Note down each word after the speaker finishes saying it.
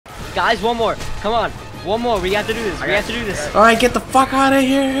Guys, one more. Come on. One more. We have to do this. We have to do this. Alright, get the fuck out of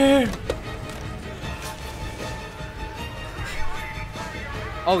here.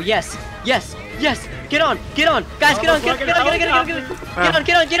 Oh, yes. Yes. Yes. Get on. Get on. Guys, get on. Get on. Get on. Get on. Get on.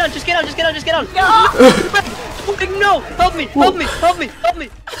 Get on. Get on. Just get on. Just get on. Just get on. No. Help me. Help me. Help me. Help me.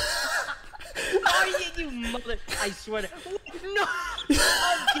 Oh, you mother. I swear to. No.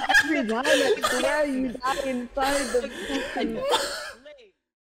 Every time I swear you die inside the fucking...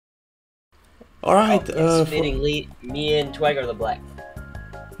 Alright, fittingly, me and Trewg are the black.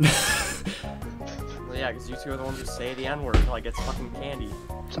 Well, yeah, because you two are the ones who say the N-word until I get fucking candy.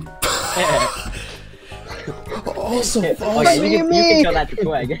 Also, You can tell that to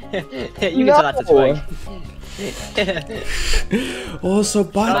Trewg. You can tell that to Trewg. also,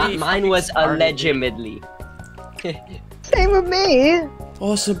 by mine was allegedly. Same with me.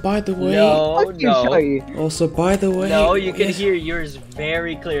 Also, by the way, No, no. Also, by the way, No, you can hear yours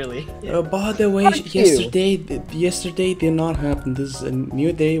very clearly. By the way, yesterday did not happen. This is a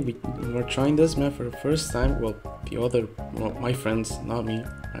new day. We're trying this map for the first time. Well, my friends, not me.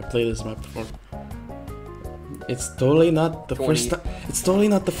 I played this map before. It's totally not the first time. It's totally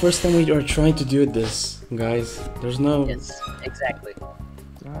not the first time we are trying to do this, guys. There's no. Yes, exactly.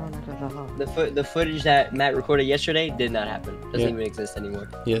 The footage that Matt recorded yesterday did not happen. Doesn't even exist anymore.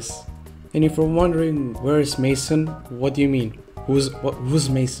 Yes. And if you're wondering where is Mason, what do you mean? Who's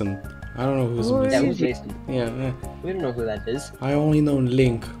Mason? I don't know who's Mason. Yeah, who's Mason? Yeah. We don't know who that is. I only know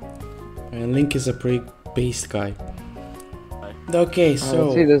Linc, and Linc is a pretty based guy. Okay, so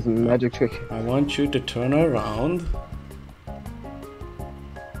let's see this magic trick. I want you to turn around.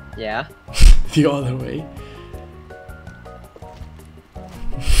 Yeah. The other way.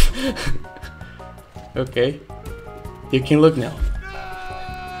 Okay. You can look now.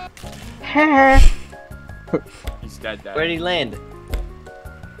 He's dead. Where'd he land?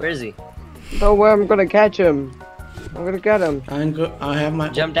 Where is he? Don't worry, I'm gonna catch him. I'm gonna get him. I have my.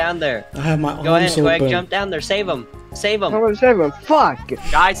 Jump down there. I have my Go ahead, arms Trewg. open. Jump down there. Save him. Save him. I'm gonna save him. Fuck.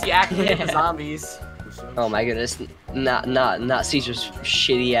 Guys, he activated the zombies. Oh my goodness. Not Caesar's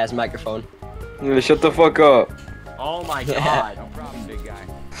shitty ass microphone. Yeah, shut the fuck up. Oh my god. No problem, big guy.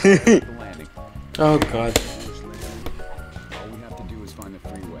 Oh god. All we have to do is find the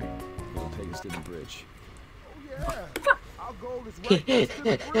freeway. It'll take us to the bridge.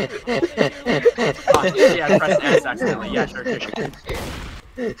 Oh, yeah, I pressed X accidentally. Yeah, sure.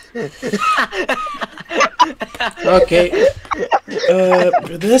 Okay.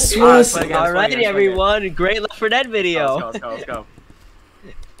 This was. Alrighty, everyone. Great Left 4 Dead video. Let's go.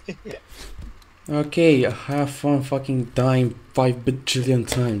 Okay, have fun fucking dying 5 bajillion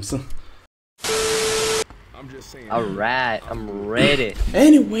times. Alright, I'm ready.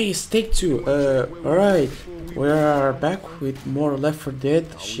 Anyways, take 2. Alright. We are back with more Left 4 Dead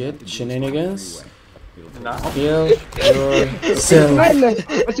shenanigans. Kill yourself.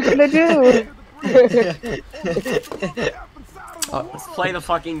 What you gonna do? Let's play the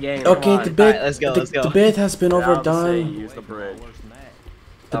fucking game. Okay, the bit. Let's go. The bit has been overdone. Use the bridge.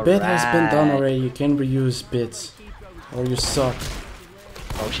 The bit has been done already. You can reuse bits, or you suck.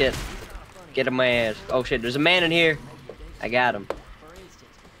 Oh shit. Get him my ass. Oh shit, there's a man in here. I got him.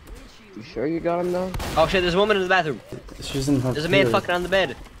 You sure you got him though? Oh shit, there's a woman in the bathroom. She's in her There's a man period. fucking on the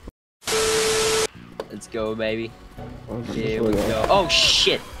bed. Let's go, baby. Oh, Here we go. Oh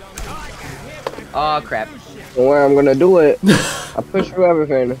shit. Oh crap. Don't worry, I'm gonna do it. I push through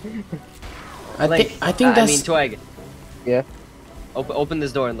everything. I think that's. I mean, Trewg. Yeah. Open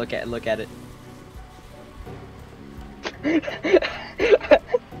this door and look at it.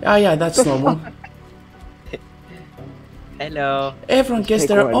 Yeah, that's normal. Hello. Everyone gets Take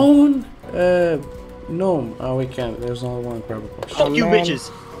their one. own. No, we can't. There's only one probable. Oh, you man. bitches.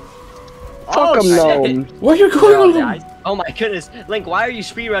 Fuck 'em, shit. gnomes. Where you going on? Oh my goodness, Linc, why are you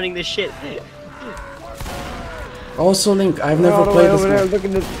speedrunning this shit? Also, Linc, I've We're never all the way played this over there one.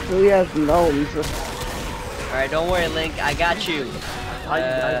 looking at three ass gnomes. Alright, don't worry, Linc, I got you. How you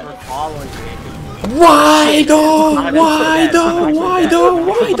guys were following me? Why though? Why though? Why though?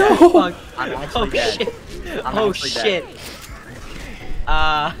 Why though? I'm Oh actually dead. shit. I'm Oh actually shit. dead.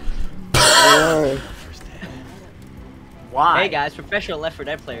 Why? Hey guys, professional Left 4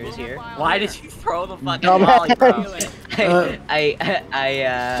 Dead players here. Why did you throw the fucking Dumbass. lollipop?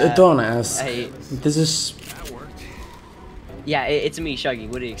 Don't ask. I- This is. Yeah, it's me, Shuggy.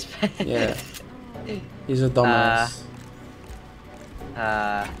 What do you expect? Yeah. He's a dumbass.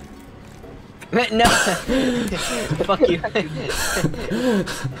 No. Fuck you.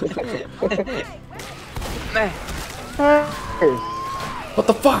 What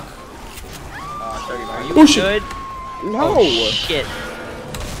the fuck? Are you Push it. good? No. Oh shit.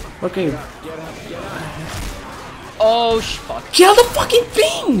 Okay. Oh, fuck. Kill the fucking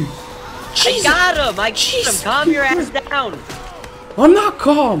thing! Jesus. I got him! I got him! Jesus. Calm your ass down! I'm not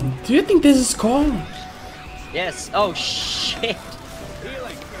calm. Do you think this is calm? Yes. Oh, shit.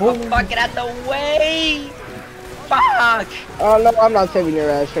 Oh, fuck, get out the way! Fuck! Oh no, I'm not saving your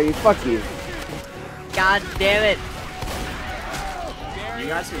ass, Shuggy. Fuck you. God damn it. You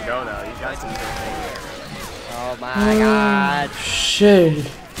guys can go now. You guys can do your thing. Oh my god. Shit.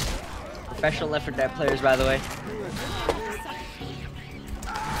 Professional Left 4 Dead players, by the way.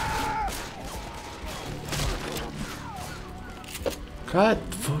 God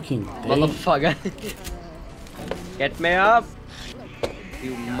fucking dang. Motherfucker. Get me up.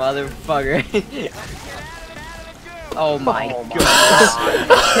 You motherfucker. Oh my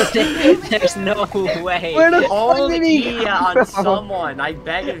god. There's no way. Where the fuck Hold did he E come on from? someone. I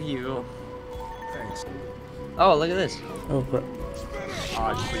beg of you. Oh, look at this. Oh, crap.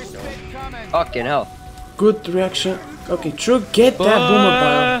 Oh, please don't. Fucking hell. Good reaction. Okay, Trewg, get that boomer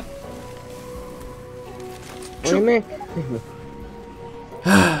pile. What do you mean?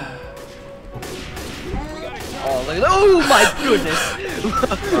 Oh, look at oh my goodness.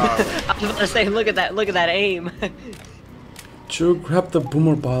 I was about to say, look at that aim. Trewg, grab the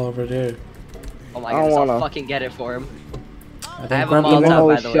boomer pile over there. Oh my I don't goodness, I'll wanna. fucking get it for him. Then have a grab the Molotov, Even Molotov. though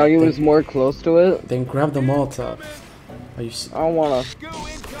by the way. Shuggy was more close to it, Then grab the Molotov. Are you I don't wanna.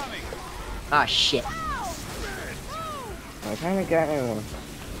 Ah, shit. I kinda got anyone.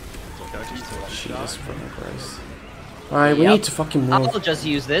 Jesus fucking Christ. Alright, we Yep. need to fucking move. I'll just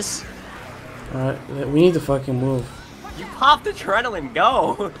use this. Alright, we need to fucking move. You popped adrenaline.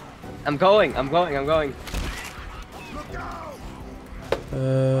 Go. I'm going. Where?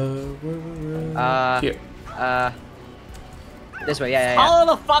 Here. This way, yeah.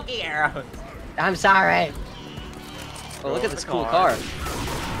 Follow the fucking arrows. I'm sorry. Oh, look at this cool car.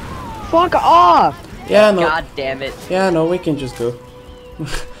 Fuck off! Yeah, no. God damn it. Yeah, no, we can just go.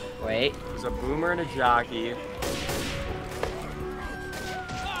 Wait. There's a boomer and a jockey.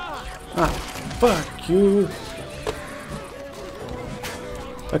 Ah, fuck you.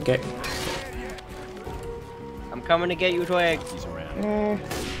 Okay. I'm coming to get you, Trewg. Eh,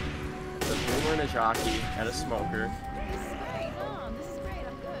 There's a boomer and a jockey and a smoker.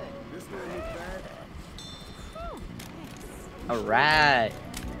 Alright.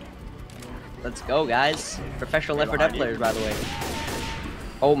 Let's go, guys. Professional Left 4 Dead players, by the way.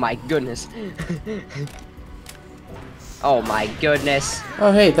 Oh my goodness. Oh my goodness.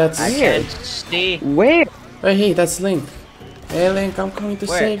 Oh, hey, that's. I can't see. where? Oh, hey, that's Linc. Hey, Linc, I'm coming to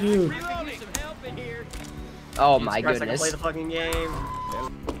Where? save you. Oh my Christ, I can play goodness. the fucking game.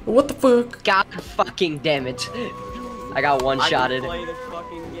 What the fuck? God fucking damn it. I got I one-shotted. can play the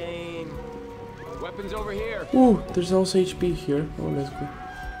fucking game. Weapons over here. Ooh, there's also HP here. Oh, that's good.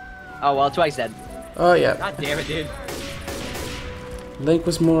 Oh, well, Trewg's dead. Oh, yeah. God damn it, dude. Linc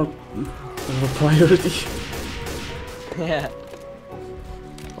was more of a priority. Yeah.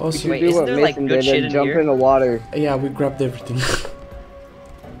 Also, Wait, Do isn't what there, like, Mason good did shit and in jump here? in the water. yeah, we grabbed everything.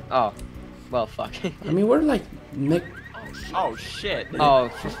 Oh. Well, fuck. I mean, we're like Nick. Oh shit. Oh,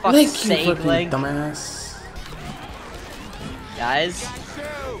 for fuck's Linc, you sake, fucking Linc. dumbass. Guys,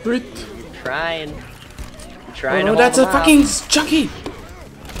 Brit. trying. I'm trying Oh, to that's a hold 'em fucking Shuggy.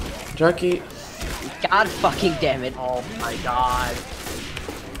 Shuggy. off. God fucking damn it. Oh my god.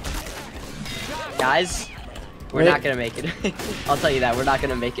 Guys, we're Wait. not gonna make it. I'll tell you that, we're not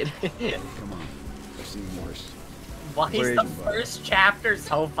gonna make it. Come on. I've seen worse. Why is Word. the first chapter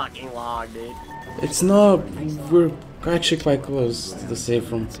so fucking long, dude? It's not. We're actually quite close to the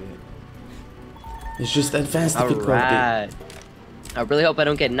save room. It's just advanced difficulty. Alright. I really hope I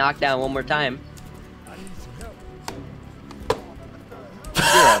don't get knocked down one more time.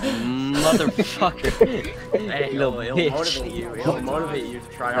 You're a motherfucker. Hey, it'll bitch. motivate you. It'll motivate you to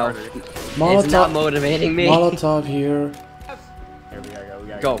try No. harder. It's not Molotov. motivating me. Molotov here. Here, we gotta go. We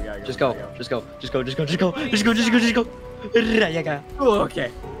gotta Go, we gotta just we go, gotta just go, just go, just go, just go, just go, just go, just go. Rayaga. Oh,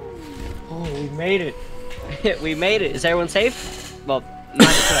 okay. Oh, we made it. We made it. Is everyone safe? Well, not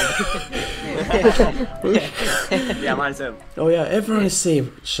Yeah, mine's him. Oh yeah, everyone is safe,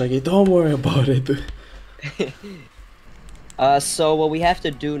 Shuggy. Don't worry about it. So what we have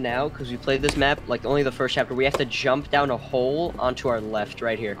to do now, because we played this map, like only the first chapter, we have to jump down a hole onto our left,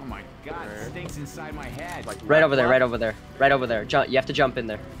 right here. Oh my god, it stinks inside my head. Like Right over there, right over there, right over there. You have to jump in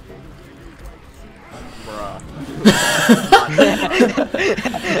there. Bruh.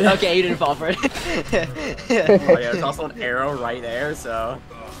 Okay, you didn't fall for it. Oh yeah, there's also an arrow right there, so.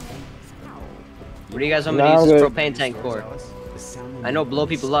 What do you guys want me to use this propane tank for? I know blow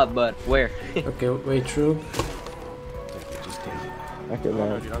people up, but where? Okay, wait, Trewg. Okay, Oh, no,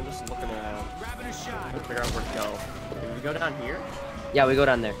 man. dude, I'm just looking at figure out where to go. Can we go down here? Yeah, we go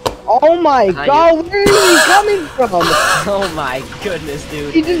down there. Oh my god, where are you coming from? Oh my goodness,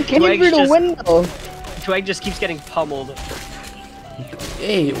 dude. He just came through the window. Twig just keeps getting pummeled.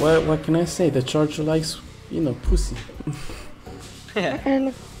 Hey, what can I say? The charger likes, you know, pussy.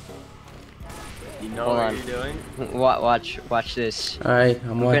 And You know Hold what on. you're doing? Watch this. Alright,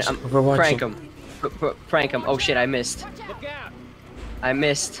 I'm watching. We're watching. Prank him. Prank him. Oh shit, I missed. I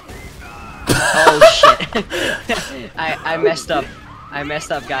missed. Oh shit. I messed up. I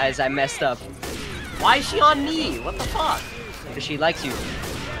messed up, guys. I messed up. Why is she on me? What the fuck? Because she likes you.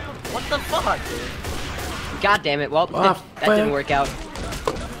 What the fuck, dude? God damn it. Well, Ah, that didn't work out.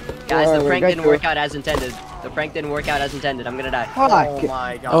 Guys, Alright, the we prank got didn't you. work out as intended. The prank didn't work out as intended. I'm gonna die. Oh fuck.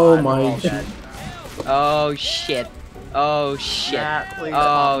 my god. Oh we're my all shit. dead. Oh shit. Oh shit. Matt, please Oh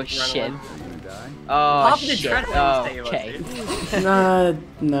pop the shit. adrenaline. Oh Pop the shit. adrenaline, save us, Okay. dude.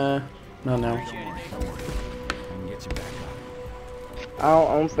 No. I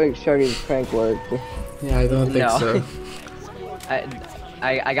don't think Shuggy's prank worked. Yeah, I don't think No. so.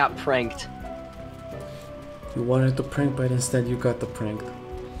 I got pranked. You wanted to prank, but instead you got the pranked.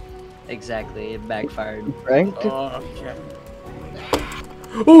 Exactly. It backfired. Pranked? Oh, okay.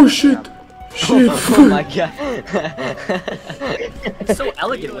 Oh shit! Shit! Oh my god. So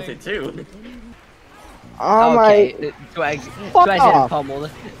elegant with it, too. Oh Okay. my. Twig's Fuck getting off. pummeled.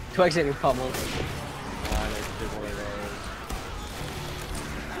 Twig's getting pummeled.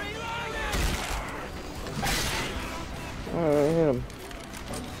 Hit him.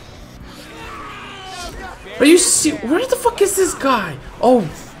 Are you where the fuck is this guy? Oh,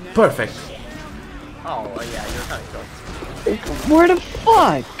 perfect. Oh, yeah, you're kind of cooked. Where the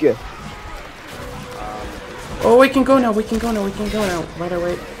fuck? Oh, we can go now. We can go now. Right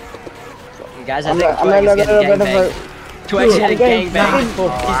away. Guys, I I'm think not- Twig is getting I'm not- gangbanged. Twig's getting getting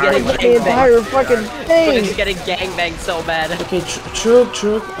gangbanged. He's getting The gangbanged. entire fucking Twig's thing. getting gangbanged so bad. Okay,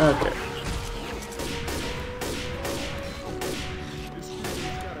 Trewg. Okay.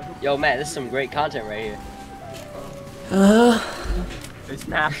 Yo, Matt, this is some great content right here. This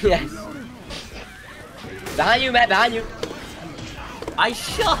map. Yeah. Behind you, Matt, behind you. I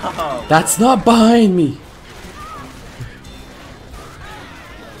shove. That's not behind me.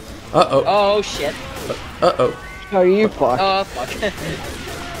 Uh-oh. Oh, shit. Uh-oh. Oh, you fuck. Oh,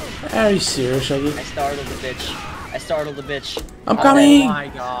 fuck. Are you serious, Shuggy? I startled the bitch. I startled the bitch. I'm Oh coming! my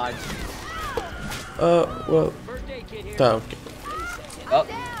god. Well... Okay. Oh,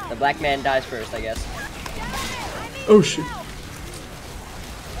 the black man dies first, I guess. Oh shit.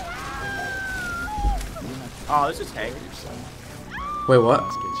 Oh, this is Hank. Wait, what?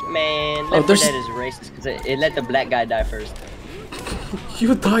 Man, Left 4 there's- Dead is racist because it let the black guy die first.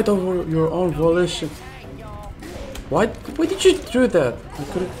 You died over your own volition. Why did you do that?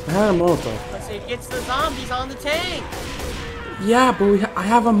 I had a Molotov. Let's say it gets the zombies on the tank. Yeah, but I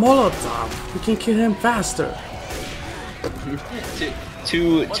have a Molotov. We can kill him faster.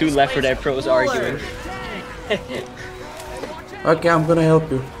 Two Left 4 Dead pros arguing. Okay, I'm gonna help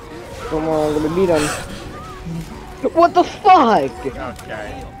you. Come on, I'm gonna beat him. What the fuck?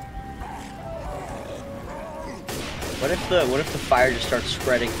 Okay. What if the fire just starts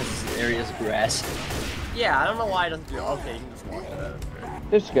spreading because this area is grass? Yeah, I don't know why it doesn't do. Okay, you can just walk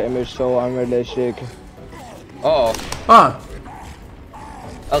that. This game is so unrealistic. Oh, Ah,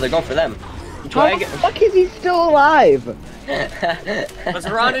 they're going for them. How the fuck is he still alive? Let's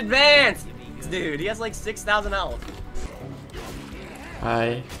run advance! Dude, he has like 6,000 health.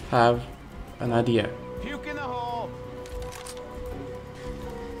 I have an idea. Puke in the hole.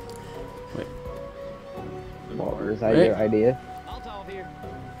 Wait. Well, is that your idea?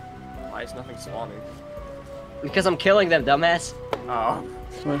 Why is nothing spawning? Because I'm killing them, dumbass. Oh.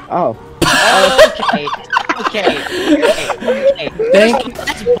 Oh. Okay. Thank you.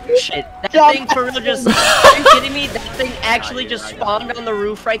 That's bullshit. That thing for real just. Are you kidding me? That thing actually just spawned on the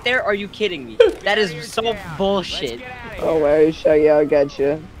roof right there? Are you kidding me? That is so bullshit. Oh, where is Shuggy? I'll get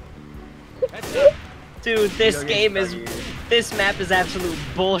you. Dude, this game is. This map is absolute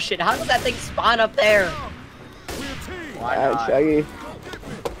bullshit. How does that thing spawn up there? Why Alright, not? Shuggy.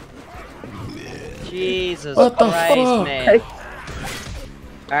 Jesus What the Christ, fuck? man.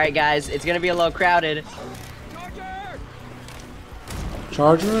 Alright, guys, it's gonna be a little crowded.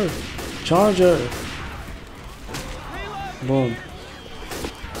 Charger. Boom.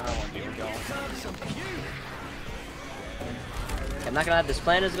 I'm not gonna lie, this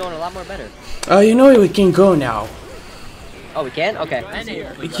plan is going a lot more better. You know we can go now. Oh, we can? Okay.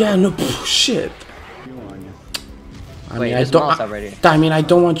 Yeah, no shit. I Wait, mean, there's Molotov right here. I mean, I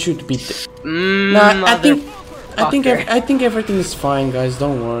don't want you to be. Nah, I think. I think everything is fine, guys.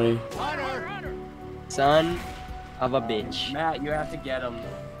 Don't worry. Son of a bitch. Matt, you have to get him.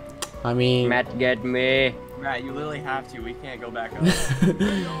 I mean, Matt, get me. Matt, you literally have to. We can't go back up.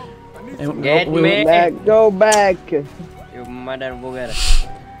 Get me. Matt, go back. You mother booger.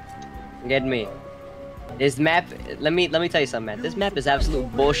 Get me. This map, let me tell you something, man. This map is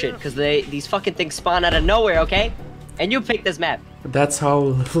absolute bullshit because these fucking things spawn out of nowhere, okay? And you picked this map. that's how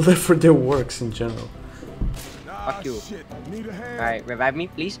Left 4 Dead works in general. Fuck you. Alright, revive me,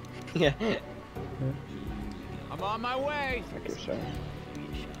 please. Yeah. I'm on my way. Okay, sorry.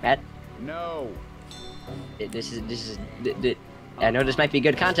 Matt, No. this is. I know this might be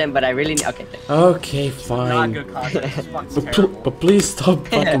good content, but I really need. Okay. Okay, Not fine. good content. This fucking But, terrible. but please stop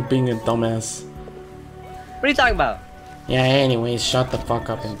fucking being a dumbass. What are you talking about? Yeah, anyways, shut the fuck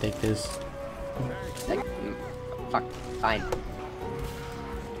up and take this. Like, fuck. Fine.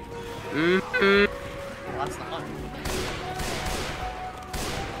 That's not.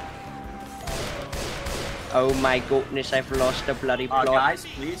 Oh my goodness, I've lost the bloody plot. Guys,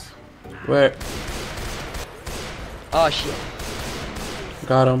 please. Where? Oh shit.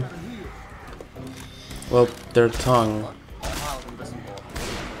 Got him. Well, their tongue.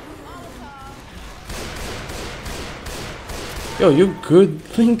 Yo, you good,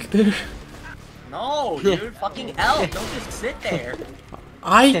 Linc, there? No, dude. Fucking hell. Don't just sit there.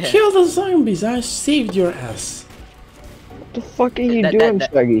 I killed the zombies, I saved your ass. What the fuck are you doing,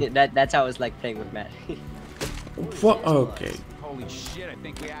 Shuggy? That's how it's like playing with Matt. What? Okay. Holy shit, I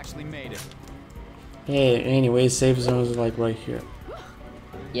think we actually made it. Hey, anyway, safe zone is like right here.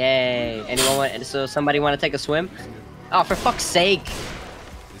 Yay! Anyone want? So somebody want to take a swim? Oh, for fuck's sake!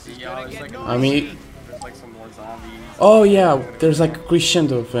 Yo, there's like, I mean, there's like some more zombies. oh yeah, there's like a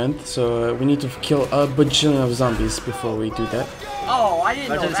crescendo event, so we need to kill a bajillion of zombies before we do that. Oh, I didn't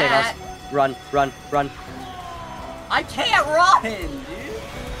Run know to the safe that. house. Run, run, run. I can't run, dude.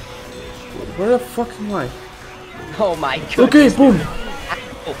 Where the fuck am I? Oh my god. Okay, boom.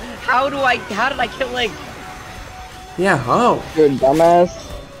 How did I kill Linc? Yeah, how? Good dumbass.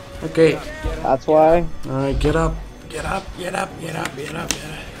 Okay. That's why. Alright, get up. Get up, get up, get up, get up, get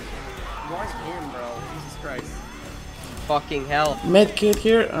up. Where's him, bro? Jesus Christ. Fucking hell. Medkit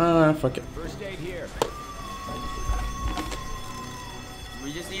here? Fuck it. First aid here.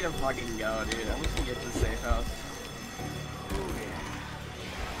 We just need to fucking go, dude. And we can get to the safe house.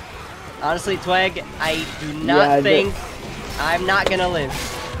 Honestly, Trewg, I do not think I'm not gonna live.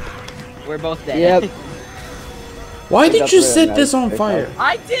 We're both dead. Yep. Why did That's you really set nice. this on fire?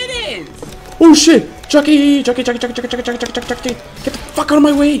 I didn't! Oh shit! Chucky! Chucky, Chucky, Chucky, Chucky, Chucky, Chucky, Chucky, Chucky, Chucky! Get the fuck out of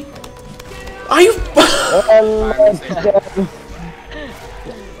my way! Are you?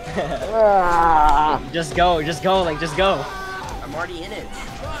 Just go, like, just go. I'm already in it.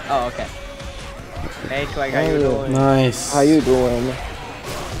 Oh, okay. Hey, Trewg, how you doing? Nice. How you doing?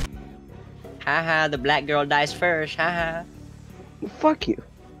 Haha, the black girl dies first. Haha. Fuck you.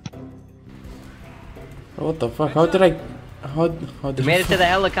 What the fuck? How did I? How You did? made it to the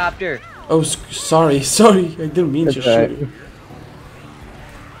helicopter. Oh, sorry, sorry. I didn't mean to That's right. shoot you.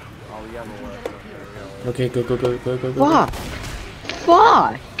 Okay, go, go, go, go, go, go. Fuck.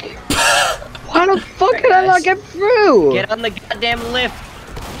 Fuck. Why the fuck did I not get through? Get on the goddamn lift.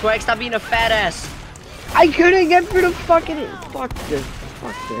 Trewg, stop being a fat ass. I couldn't get through the fucking. Fuck this.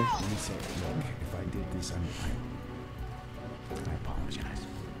 Fuck this. If I did this, I apologize.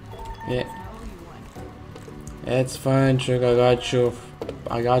 Yeah. It's fine, Trewg. I got you.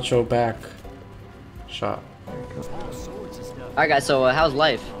 I got your back. Shot. Alright, guys. So, how's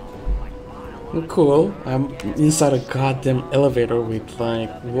life? Cool. I'm inside a goddamn elevator with like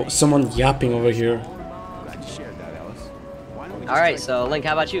someone yapping over here. Glad you shared that, Alice. Why don't we just Alright, try- so Linc,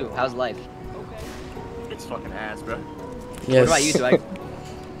 how about you? How's life? It's fucking ass, bro. Yes. What about you, Trewg?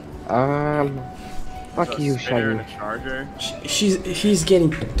 Fuck you, Spinner and Shuggy. a charger. He's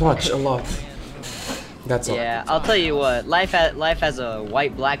getting touched a lot. That's all. Yeah, I'll tell you what. Life as a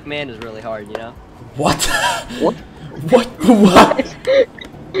white black man is really hard, you know. What? What? What? What?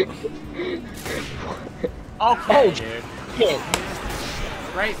 Okay, dude.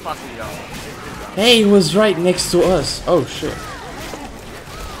 Great fucking go. Hey, he was right next to us. Oh shit.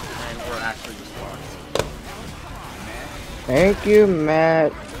 And we're actually just fucked. Thank you,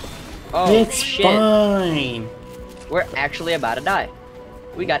 Matt. Oh It's shit. fine. We're actually about to die.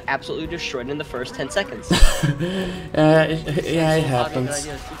 We got absolutely destroyed in the first 10 seconds. Yeah, it happens.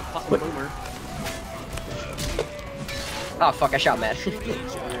 Oh fuck, I shot Matt.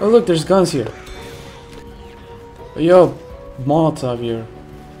 Oh look, there's guns here. Yo, Molotov here.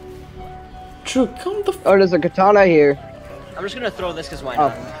 True, come the f— Oh, there's a katana here. I'm just gonna throw this because why Oh.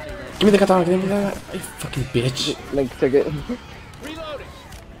 not? Give me the katana, give me the you fucking bitch. Link took it.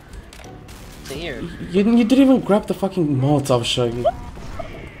 Here. You didn't even grab the fucking Molotov, Shuggy.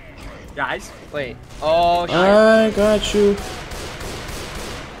 Guys, Wait. Oh shit. I got you.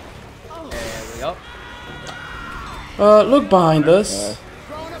 There we go. Look behind us.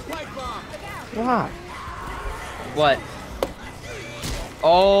 What? What?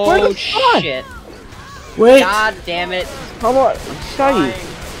 Oh Where the fuck? shit. Wait. God damn it. Come on, Shuggy.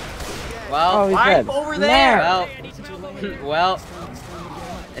 Well, Oh, he's I'm dead. over there. well, well,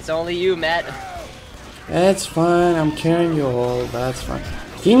 it's only you, Matt. That's fine. I'm carrying you all. That's fine.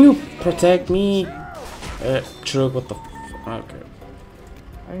 Can you protect me? Trewg, what the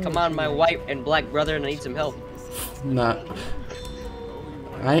okay. Come on, my white and black brother, and I need some help. Nah.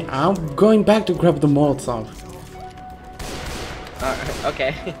 I'm going back to grab the Molotov.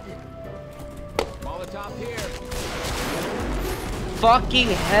 Okay. Fucking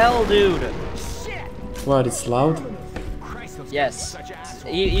hell, dude. What? It's loud. Yes.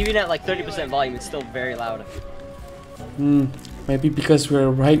 Even at like 30% volume, it's still very loud. Maybe because we're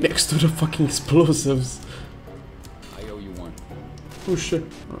right next to the fucking explosives. I owe you one. Oh shit.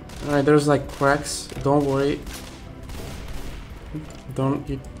 Alright, there's like cracks. Don't worry. Don't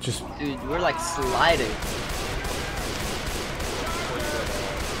you just. Dude, we're like sliding.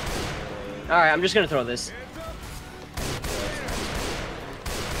 Alright, I'm just gonna throw this.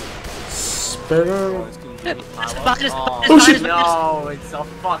 Spare. Oh shit. No, it's a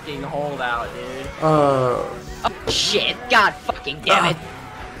fucking holdout, dude. Oh shit, god fucking damn it.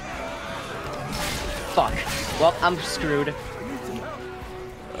 Fuck. Well, I'm screwed.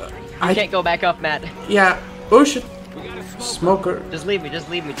 I can't go back up, Matt. Yeah. Oh shit. Smoker. Just leave me, just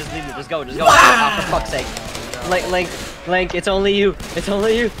leave me, just leave me, just go. Oh, for fuck's sake. Linc, it's only you. It's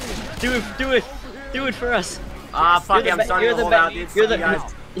only you. Do it for us. Ah, fuck it, I'm starting to hold out, dude. You're the guys.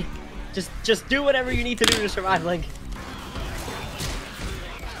 Just do whatever you need to do to survive, Linc.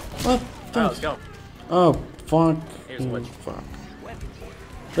 What? Alright, let's go. Oh fuck. Here's what. Fuck.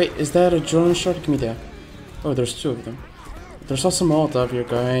 Wait, is that a drone shot? Give me that. Oh, there's two of them. There's also Molotov here,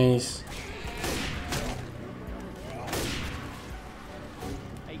 guys.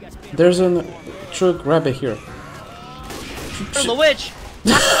 There's a Trewg rabbit here. From the witch.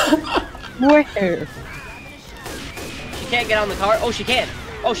 Where? She can't get on the car. Oh, she can.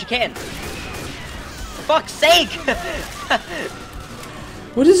 Oh, she can. For fuck's sake!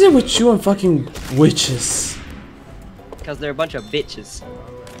 What is it with you and fucking witches? Because they're a bunch of bitches.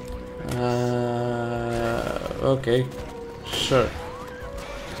 Okay. Sure.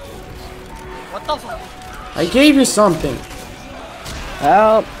 What the fuck? I gave you something.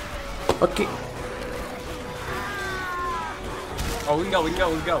 Help! Okay. Oh, we can go, we can go,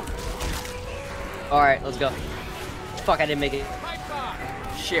 we can go. Alright, let's go. Fuck, I didn't make it.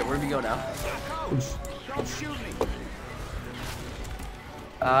 Shit, where do we go now?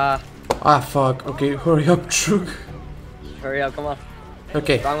 Ah, fuck. Okay, hurry up, Trewg. Hurry up, come on.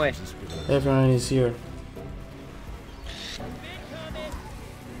 Okay, Wrong way. everyone is here.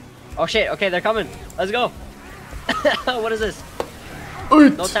 Oh shit, okay, they're coming. Let's go. What is this?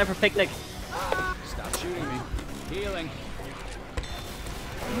 Oit. No time for picnic. Stop shooting me. Healing.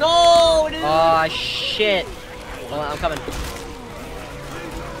 No, dude! Oh shit. Hold on, I'm coming.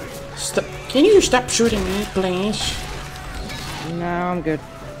 Stop. Can you stop shooting me, please? No, I'm good.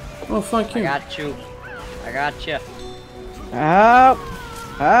 Oh, fuck I you. got you. I got you. Help!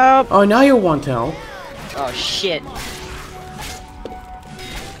 Help! Oh, now you want help. Oh shit. You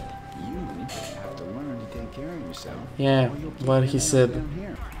have to learn to take care of yourself. Yeah, what he said. Down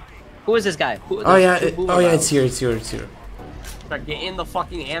here. Who is this guy? Oh yeah, it's here, it's here, it's here. Get in the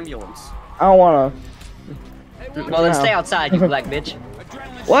fucking ambulance. I don't wanna. Well then stay outside, you black bitch.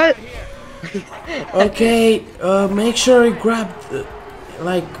 What? Okay, make sure you grab,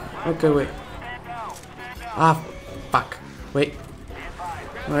 like, okay, wait. Ah, fuck. Wait.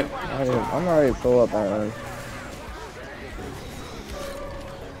 Right. I'm already full up already.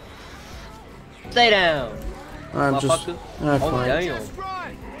 Stay down. I'm just. Motherfucker. Ah, Oh fine. damn.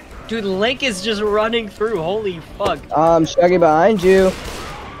 Dude, Linc is just running through. Holy fuck. Shuggy behind you.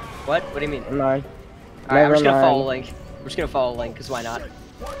 What? What do you mean? Never mind. Alright, I'm just gonna Never follow mind. Linc. I'm just gonna follow Linc, cause why not?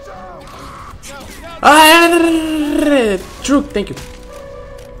 Ah, Trewg, thank you.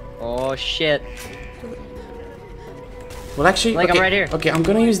 Oh shit. Well, actually, Like, I'm okay, right here. Okay, I'm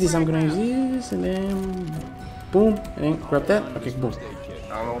gonna use this. I'm gonna use this, and then boom, and then grab that. Okay, boom.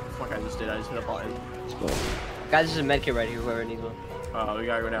 I don't know what the fuck I just did. I just hit a button. Guys, there's a medkit right here. Whoever needs one. We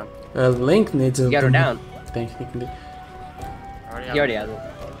gotta go down. Linc needs a. You got her down. Thank you. I He already has it.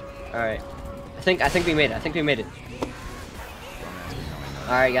 Alright. I think we made it. I think we made it.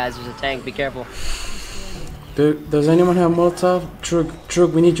 Alright, guys, there's a tank. Be careful. Does anyone have Molotov?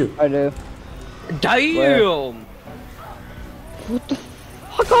 Trewg, we need you. I do. Damn! Where? What the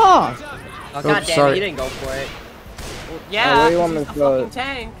fuck off? Oh, god damn sorry. it, you didn't go for it. Yeah, where do you want this me is to the go? fucking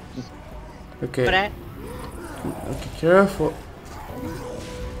tank. Okay. For that? Okay, careful.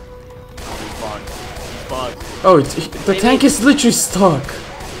 Bug. Oh, the tank is literally stuck.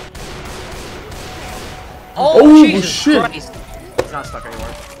 Oh, Jesus shit. Christ. It's not stuck anymore.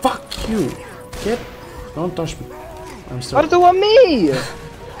 Fuck you. Don't touch me. I'm Why sorry. do you want me?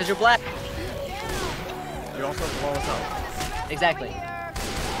 Because you're black. You also have to blow us up. Exactly.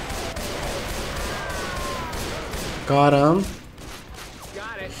 Got him.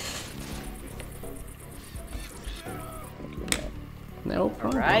 No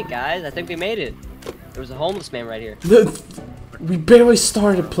problem. Alright, guys, I think we made it. There was a homeless man right here. We barely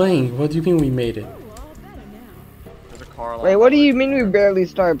started playing. What do you mean we made it? There's a car alarm. Wait, what do you mean we barely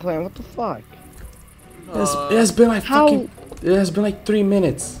started playing? What the fuck? It has been like how- fucking. It has been like 3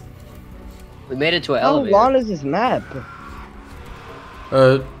 minutes. We made it to an How elevator. long is this map?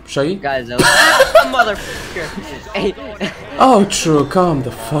 Shuggy? Guys, motherfucker. Hey. Oh, true. Calm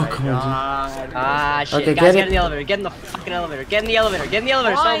the fuck on. Ah, shit. Okay, Guys, get get it. in the elevator. Get in the fucking elevator. Get in the elevator. Get in the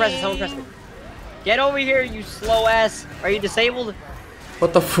elevator. Someone press it. Someone press it. Get over here, you slow ass. Are you disabled?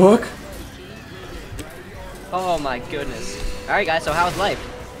 What the fuck? Oh my goodness. Alright, guys, so how's life?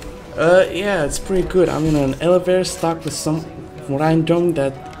 Yeah, it's pretty good. I'm in an elevator stuck with some random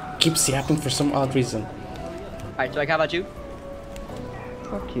that keeps yapping for some odd reason. Alright, so how about you?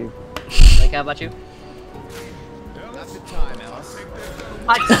 Fuck you. Like, how about you?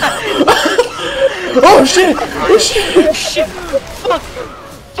 Oh shit! Oh shit! Shit! Fuck!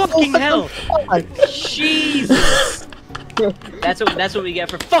 Fucking hell! Jesus! That's what we get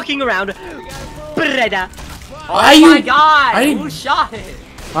for fucking around. Brother. Oh my god! I Who didn't, shot it?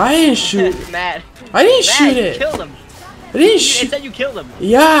 I didn't shoot. Matt. I didn't Matt, shoot you it. killed him. I didn't It shoot. said you killed him.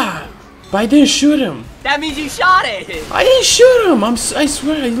 Yeah, but I didn't shoot him. That means you shot it! I didn't shoot him. I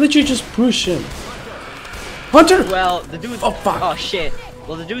swear, I literally just pushed him. Hunter. Well, the dude. Oh, fuck. Oh shit.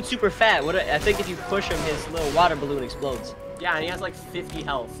 Well, the dude's super fat. What? I think if you push him, his little water balloon explodes. Yeah, and he has like 50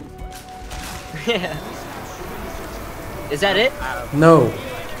 health. Yeah. Is that it? No.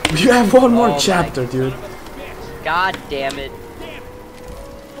 You have one more Oh my- chapter, dude. God damn it.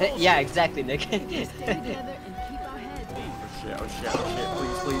 Yeah, exactly, Nick. Oh shit, oh shit, oh shit,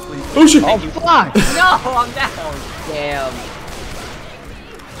 please, please, please. Oh shit. Oh fuck! No, I'm down! Damn.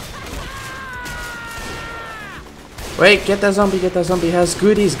 Wait, get that zombie. Get that zombie. It has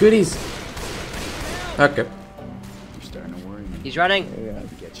goodies. Goodies. Okay. You're starting to worry me. He's running.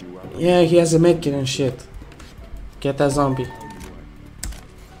 Get you up. Yeah, he has a medkit and shit. Get that zombie.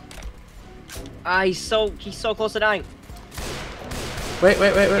 Ah, he's so close to dying. Wait.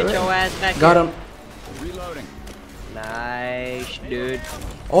 Get your ass back Got here. him. Reloading. Nice, dude.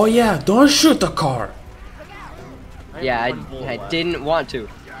 Oh yeah, don't shoot the car. Yeah, I didn't want to.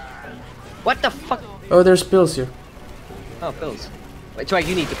 What the fuck? Oh, there's pills here. Oh, pills. Wait, Trewg,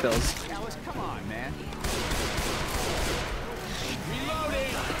 you need the pills. Come on, man.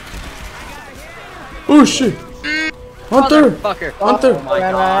 Oh shit. Hunter. Motherfucker. Hunter. Oh my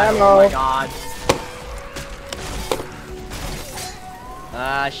god, ammo. oh my god.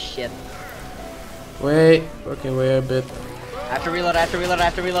 Ah, shit. Wait. Okay, wait a bit. I have to reload, I have to reload, I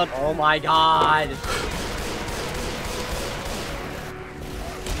have to reload. Oh my god.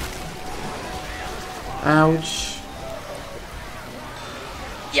 Ouch.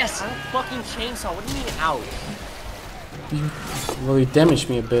 Yes! I have a fucking chainsaw, what do you mean out? Well, you damaged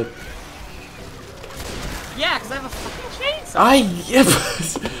me a bit. Yeah, cause I have a fucking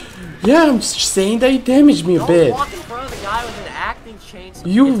chainsaw. Yeah, I'm just saying that you damaged me a Don't bit. walk in front of the guy with an acting chainsaw.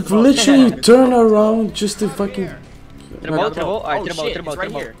 You It's about- literally turn around just to fucking. To the boat, to the boat. Alright, Oh to the boat, shit, to the boat, it's to right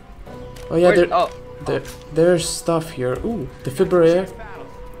the boat. here. Oh yeah, Where's- oh, there's stuff here. Ooh, defibrillator.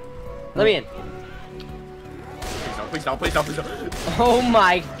 let me in. Please don't, please don't, please don't, please don't. Oh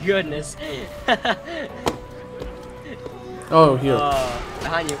my goodness. Oh, here.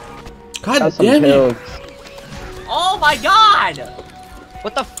 Behind you. God Got some damn it. pills. Oh my god!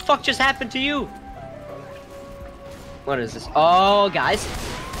 What the fuck just happened to you? What is this? Oh, guys.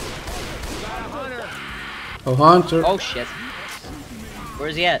 Oh, Hunter. Oh, shit.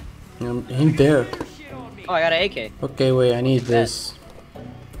 Where's he at? In there. Oh, I got an AK. Okay, wait, I need this.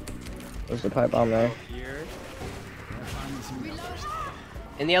 There's a pipe bomb there.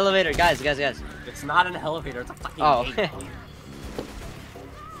 In the elevator. Guys. It's not an elevator, it's a fucking Oh. gate.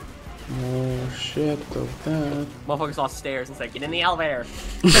 Oh shit, of that. Motherfucker saw stairs and said, get in the elevator.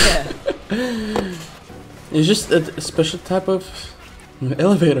 It's just a special type of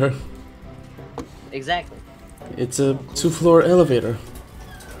Elevator. Exactly. It's a 2-floor elevator.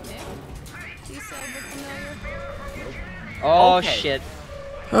 Oh Okay. shit.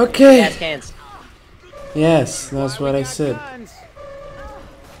 Okay. Gas cans. Yes, that's what I said.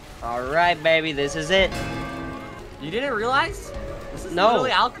 Alright, baby, this is it. You didn't realize? This is No.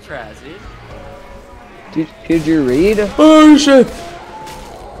 literally Alcatraz, dude. Did you read? Oh shit!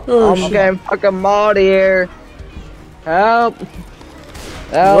 Oh I'm shit! getting fucking mauled here. Help!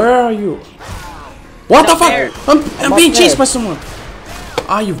 Help! Where are you? What the Up there. fuck? I'm up being chased there. by someone.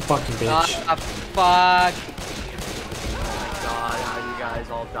 Ah, you fucking bitch. Ah, fuck. God, how are you guys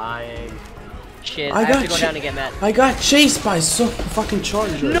all dying? Shit, I I have got to go you. down and get Matt. I got chased by some fucking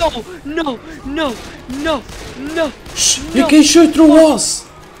charger. No, no, no, no, no. Shh, no. you can shoot through walls.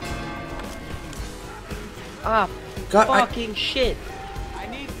 Ah, God, fucking shit.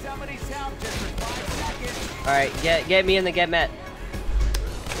 Alright, get me in the get Matt.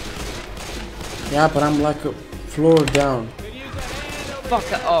 Yeah, but I'm like a floor down. Fuck.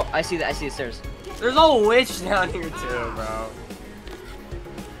 Oh, I see the stairs. There's a witch down here too, bro.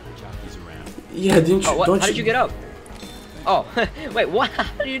 Yeah, didn't you? Oh, what? Don't How did you get up? Oh, wait, what?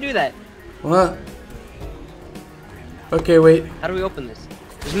 How do you do that? What? Okay, wait. How do we open this?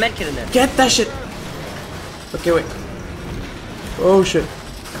 There's a medkit in there. Get that shit. Okay, wait. Oh shit.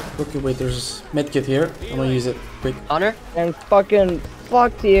 Okay, wait. There's medkit here. I'm gonna use it. Quick. Honor? And fucking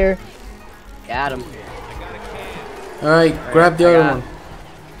fucked here. Got him. All right, grab the I other got one.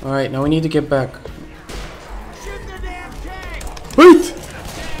 All right, now we need to get back. Wait!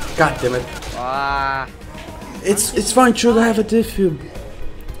 God damn it. Ah. It's fine, Trewg. I have a defib.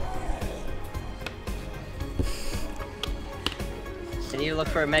 I need to look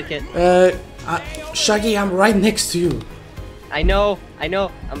for a medkit. Shuggy, I'm right next to you. I know.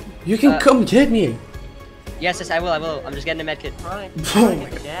 You can come get me. Yes, I will. I'm just getting a medkit. Running. Oh my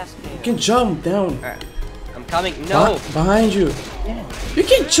God. Gas can. You can jump down. Alright. I'm coming. No. Behind you. You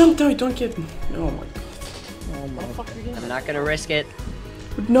can jump down. You don't get. Oh my God. I'm not gonna risk it.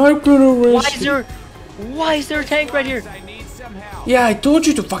 Not gonna risk. Why is there a tank right here? Yeah, I told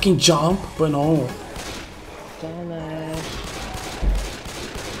you to fucking jump, but no. Dumbass.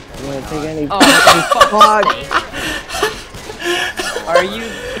 You wanna take any Oh, fuck? are you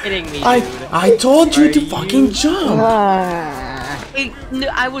kidding me, dude? I told you Are to you- fucking jump. Ah. Wait, no,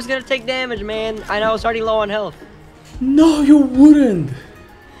 I was gonna take damage, man. I know I was already low on health. No, you wouldn't.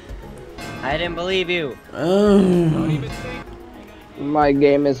 I didn't believe you. My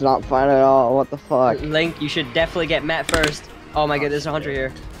game is not fine at all. What the fuck? Linc, you should definitely get Matt first. Oh my god, there's a hunter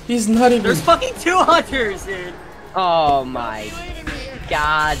here. He's not even. There's fucking 2 hunters, dude. Oh my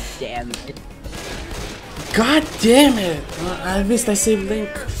god damn it. God damn it! At least I saved Linc.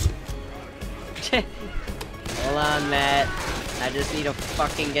 Hold on, Matt. I just need to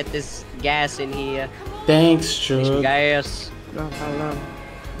fucking get this gas in here. Thanks, Some Trewg. gas. No.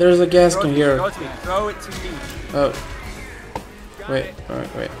 There's a gas Throw can it here. to me. Throw it to me. Oh. Wait,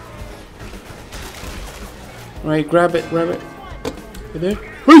 alright, wait. Alright, grab it. You there?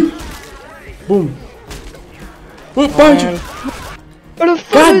 Wait! Boom. Oh, behind you! What the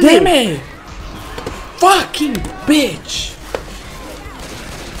fuck God is damn it? it! Fucking bitch!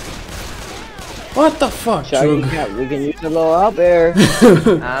 What the fuck, Shuggy, Trewg? yeah, we can use a little help here.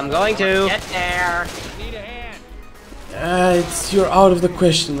 I'm going to. Get there. You're out of the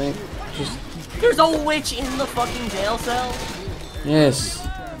question, man. Just There's a witch in the fucking jail cell. yes.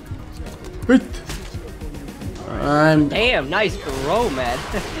 Wait. I'm. Damn, nice throw, man.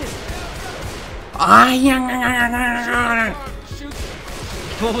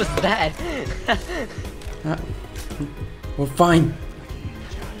 What was that? We're fine.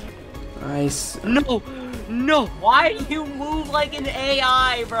 Nice. No, Why do you move like an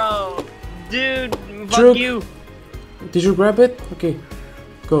AI, bro? dude, Trewg. fuck you. Did you grab it? Okay.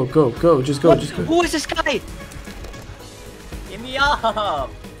 Go. Just go. Who is this guy? Get me up.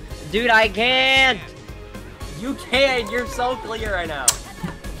 Dude, I can't. You can. You're so clear right now.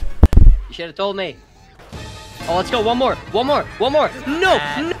 You should have told me. Oh, let's go. One more.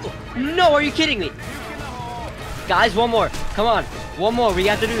 No, are you kidding me? Guys, one more. Come on. One more. We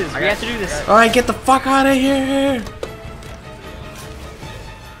have to do this. Alright, get the fuck out of here.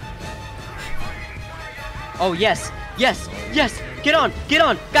 Oh, yes. Get on.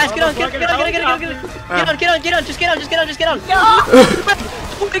 Guys, get on. Just get on.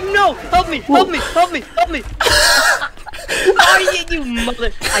 No, help me. Oh, you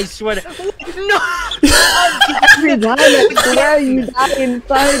mother. I swear to. No. You die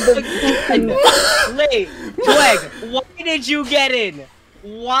inside the fucking... Wait, Trewg, why did you get in?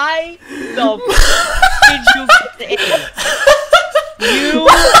 Why the f did you get in? You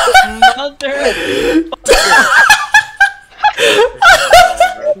mother.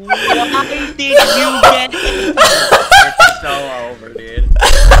 Why did you get it? It's so over, dude.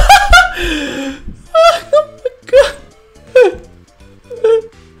 Oh my god.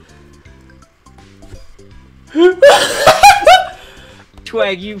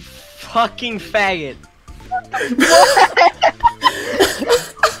 Trewg, you fucking faggot.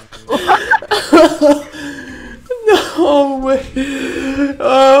 No way.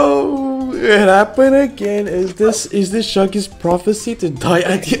 Oh, it happened again. Is this Shuggy's prophecy to die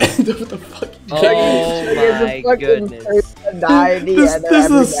at the end of the fucking game? Oh my goodness. This is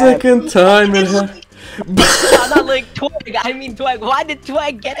the second time it happened. Not like Trewg, I mean Trewg. Why did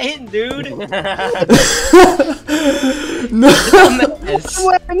Trewg get in, dude? No.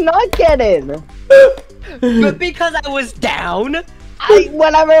 We're not getting. But because I was down.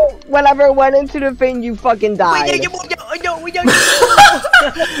 Whenever I went into the thing, you fucking died.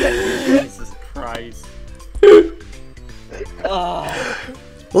 Jesus Christ.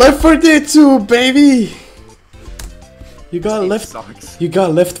 Left 4 Dead 2, baby. You got left. Sucks. You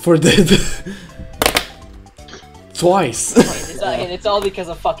got Left 4 Dead. Twice. It's all because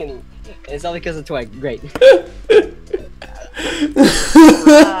of fucking. It's all because of Trewg. Great.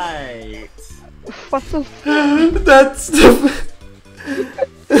 Right. What the f? That's the.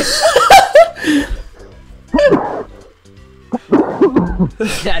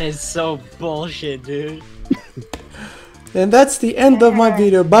 That is so bullshit, dude. And that's the end of my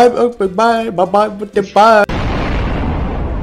video. Bye bye bye bye bye bye.